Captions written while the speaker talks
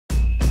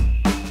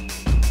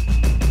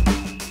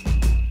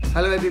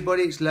Hello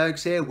everybody, it's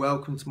Lurgs here.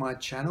 Welcome to my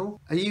channel.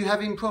 Are you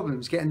having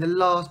problems getting the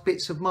last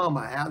bits of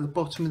Marmite out of the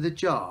bottom of the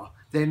jar?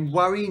 Then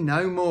worry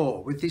no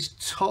more with this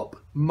top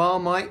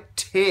Marmite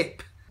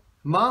tip.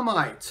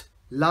 Marmite,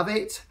 love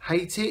it,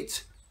 hate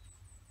it,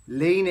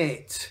 lean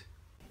it.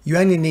 You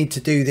only need to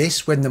do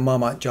this when the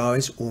Marmite jar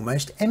is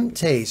almost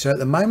empty. So at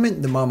the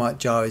moment the Marmite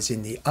jar is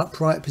in the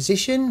upright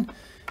position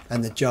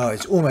and the jar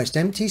is almost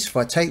empty. So if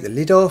I take the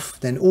lid off,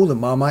 then all the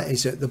Marmite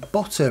is at the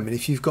bottom. And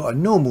if you've got a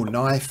normal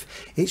knife,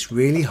 it's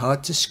really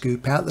hard to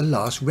scoop out the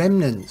last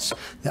remnants.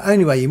 The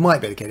only way you might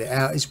be able to get it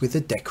out is with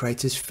a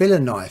decorator's filler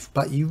knife,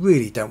 but you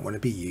really don't want to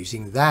be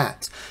using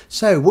that.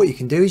 So what you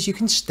can do is you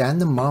can stand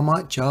the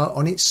Marmite jar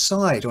on its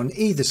side. On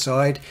either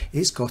side,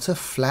 it's got a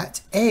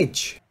flat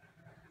edge.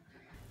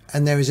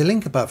 And there is a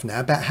link above now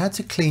about how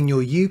to clean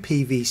your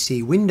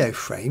UPVC window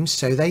frames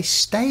so they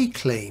stay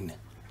clean.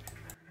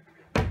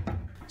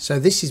 So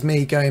this is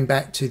me going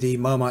back to the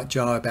Marmite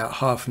jar about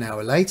half an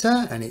hour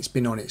later, and it's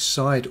been on its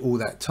side all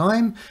that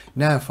time.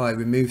 Now if I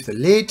remove the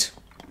lid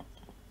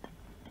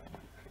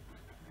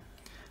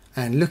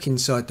and look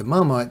inside the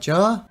Marmite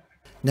jar,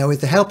 now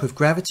with the help of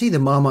gravity the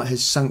Marmite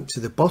has sunk to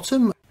the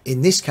bottom.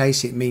 In this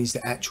case it means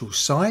the actual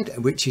side,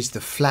 which is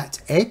the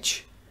flat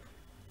edge.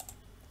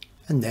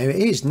 And there it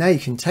is. Now you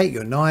can take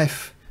your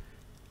knife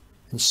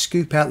and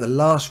scoop out the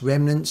last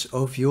remnants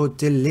of your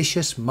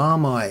delicious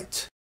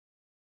Marmite.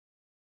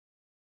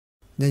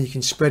 Then you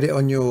can spread it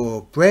on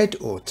your bread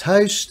or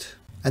toast.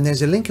 And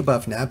there's a link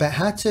above now about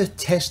how to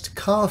test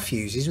car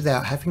fuses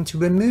without having to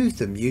remove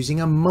them using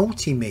a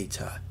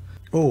multimeter.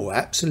 Oh,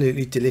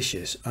 absolutely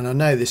delicious. And I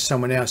know there's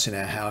someone else in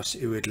our house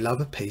who would love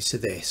a piece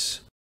of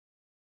this.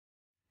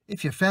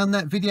 If you found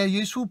that video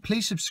useful,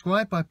 please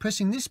subscribe by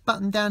pressing this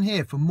button down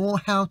here for more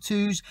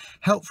how-tos,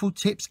 helpful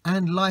tips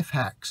and life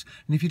hacks.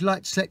 And if you'd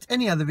like to select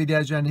any other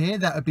videos around here,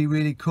 that would be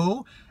really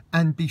cool.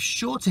 And be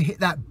sure to hit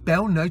that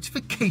bell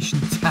notification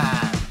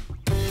tab.